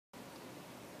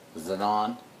Is it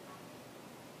on?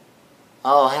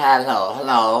 Oh,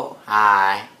 hello,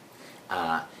 hi.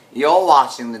 You're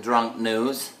watching the Drunk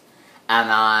News, and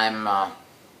I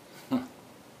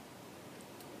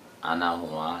know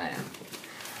who I am.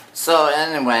 So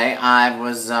anyway, I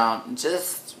was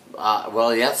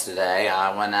yesterday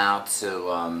I went out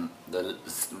to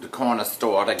the corner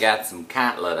store to get some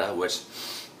cat litter, which,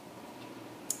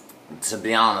 to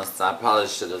be honest, I probably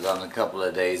should have done a couple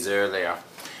of days earlier.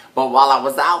 But while I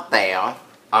was out there,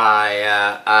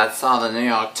 I saw the New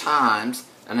York Times,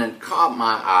 and it caught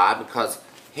my eye because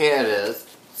here it is. It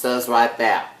says right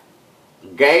there,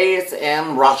 gays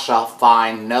in Russia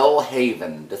find no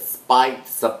haven despite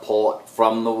support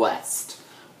from the West.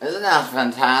 Isn't that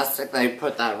fantastic? They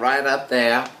put that right up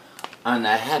there on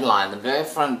the headline, the very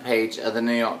front page of the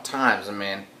New York Times. I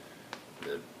mean,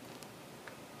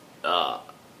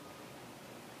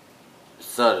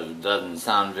 sort of doesn't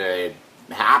sound very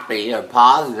happy or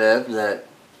positive that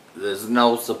there's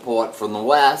no support from the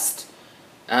West.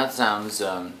 That sounds,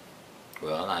 well,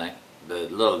 a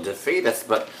little defeatist,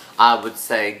 but I would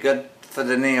say good for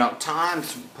the New York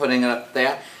Times for putting it up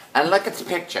there. And look at the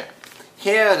picture.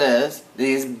 Here it is,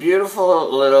 these beautiful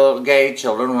little gay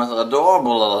children with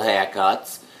adorable little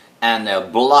haircuts, and they're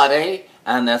bloody,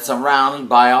 and they're surrounded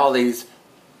by all these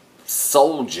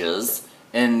soldiers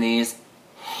in these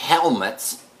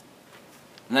helmets.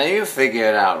 Now you figure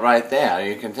it out right there,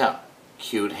 you can tell.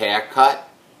 Cute haircut,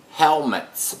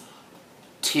 helmets,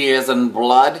 tears and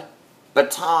blood,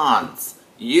 batons.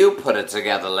 You put it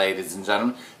together, ladies and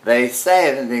gentlemen. They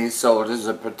say that these soldiers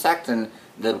are protecting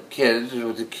the kids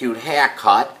with a cute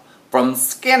haircut from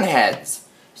skinheads.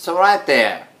 So right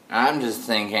there, I'm just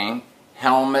thinking,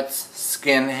 helmets,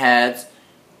 skinheads,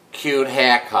 cute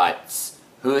haircuts.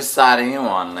 Whose side are you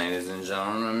on, ladies and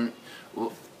gentlemen?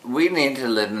 We need to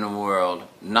live in a world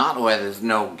not where there's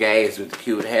no gays with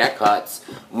cute haircuts.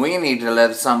 We need to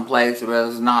live someplace where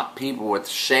there's not people with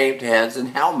shaved heads and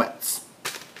helmets.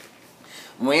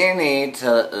 We need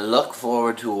to look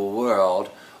forward to a world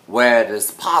where it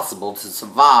is possible to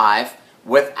survive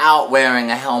without wearing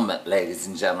a helmet, ladies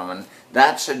and gentlemen.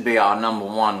 That should be our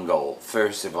 #1 goal,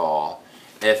 first of all.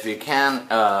 If you can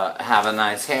have a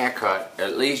nice haircut,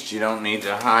 at least you don't need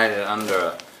to hide it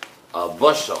under a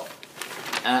bushel.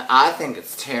 And I think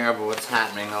it's terrible what's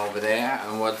happening over there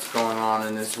and what's going on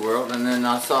in this world. And then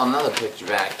I saw another picture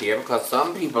back here because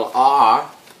some people are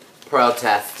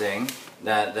protesting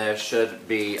that there should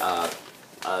be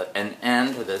an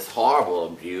end to this horrible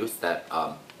abuse that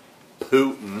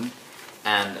Putin,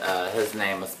 and his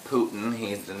name is Putin,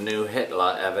 he's the new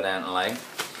Hitler evidently,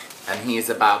 and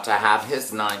he's about to have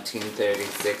his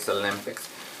 1936 Olympics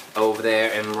over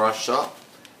there in Russia.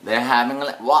 They're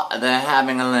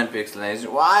having Olympics, ladies.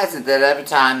 Why is it that every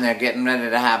time they're getting ready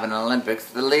to have an Olympics,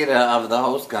 the leader of the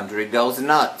host country goes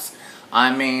nuts?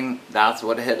 I mean, that's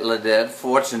what Hitler did.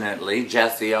 Fortunately,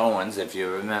 Jesse Owens, if you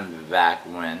remember back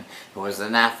when, who was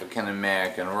an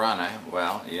African-American runner.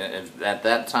 Well, at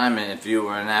that time, if you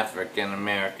were an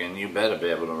African-American, you better be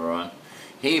able to run.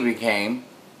 He became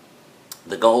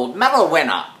the gold medal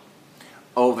winner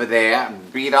over there,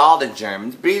 beat all the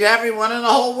Germans, beat everyone in the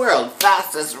whole world,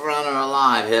 fastest runner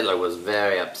alive. Hitler was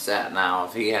very upset. Now,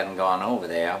 if he hadn't gone over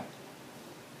there,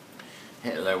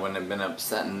 Hitler wouldn't have been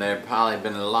upset, and there'd probably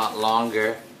been a lot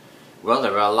longer. Well,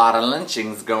 there were a lot of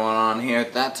lynchings going on here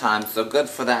at that time, so good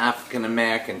for the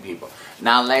African-American people.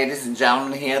 Now, ladies and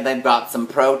gentlemen, here they've got some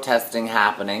protesting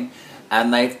happening,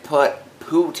 and they've put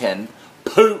Putin,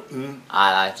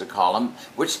 I like to call him,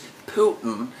 which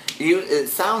Putin, it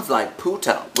sounds like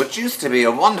Puta, which used to be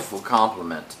a wonderful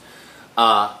compliment.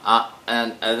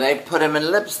 And they put him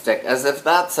in lipstick, as if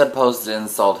that's supposed to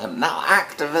insult him. Now,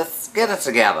 activists, get it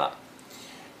together.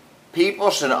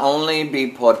 People should only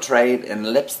be portrayed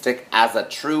in lipstick as a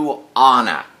true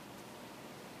honor.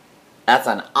 That's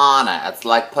an honor. It's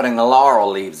like putting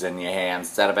laurel leaves in your hair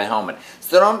instead of a helmet.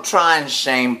 So don't try and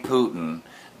shame Putin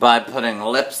by putting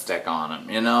lipstick on him.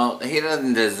 You know, he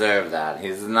doesn't deserve that.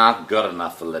 He's not good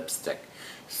enough for lipstick.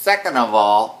 Second of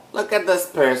all, look at this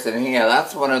person here.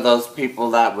 That's one of those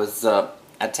people that was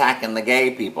attacking the gay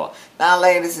people. Now,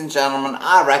 ladies and gentlemen,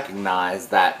 I recognize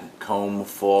that comb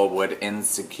forward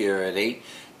insecurity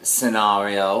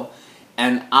scenario,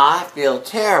 and I feel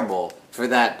terrible for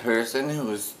that person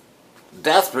who's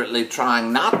desperately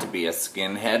trying not to be a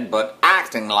skinhead, but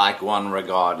acting like one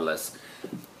regardless.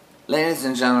 Ladies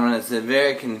and gentlemen, it's a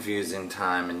very confusing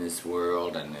time in this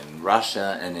world, and in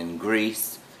Russia and in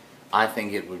Greece. I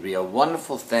think it would be a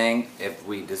wonderful thing if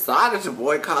we decided to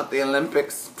boycott the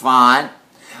Olympics. Fine.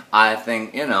 I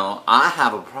think, you know, I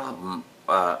have a problem,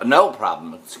 no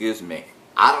problem, excuse me.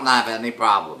 I don't have any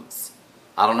problems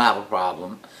I don't have a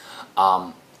problem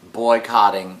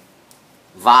boycotting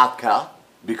vodka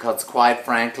because, quite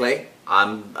frankly,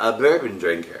 I'm a bourbon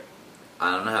drinker.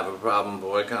 I don't have a problem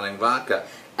boycotting vodka.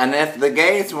 And if the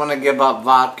gays want to give up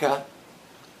vodka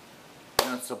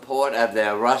in support of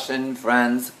their Russian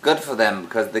friends, good for them,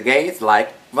 because the gays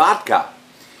like vodka.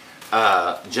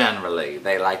 Generally.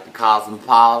 They like the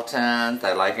Cosmopolitans,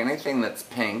 they like anything that's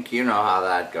pink, you know how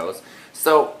that goes.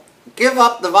 So, give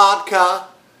up the vodka,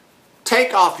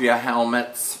 take off your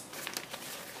helmets,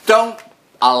 don't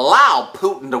allow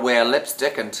Putin to wear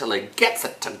lipstick until he gets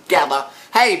it together.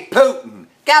 Hey Putin,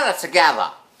 get it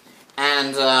together!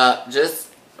 And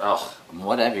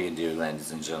whatever you do,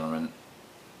 ladies and gentlemen,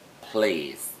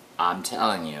 please, I'm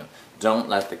telling you, don't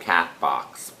let the cat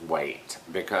box wait,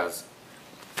 because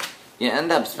you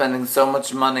end up spending so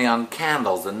much money on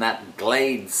candles and that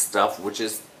Glade stuff, which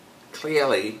is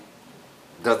clearly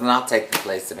does not take the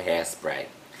place of hairspray.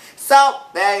 So,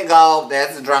 there you go.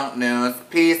 There's the drunk news.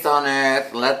 Peace on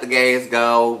earth. Let the gays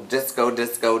go. Disco,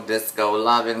 disco, disco.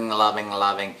 Loving, loving,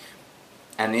 loving.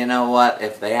 And you know what?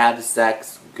 If they had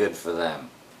sex, good for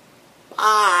them.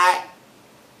 Bye.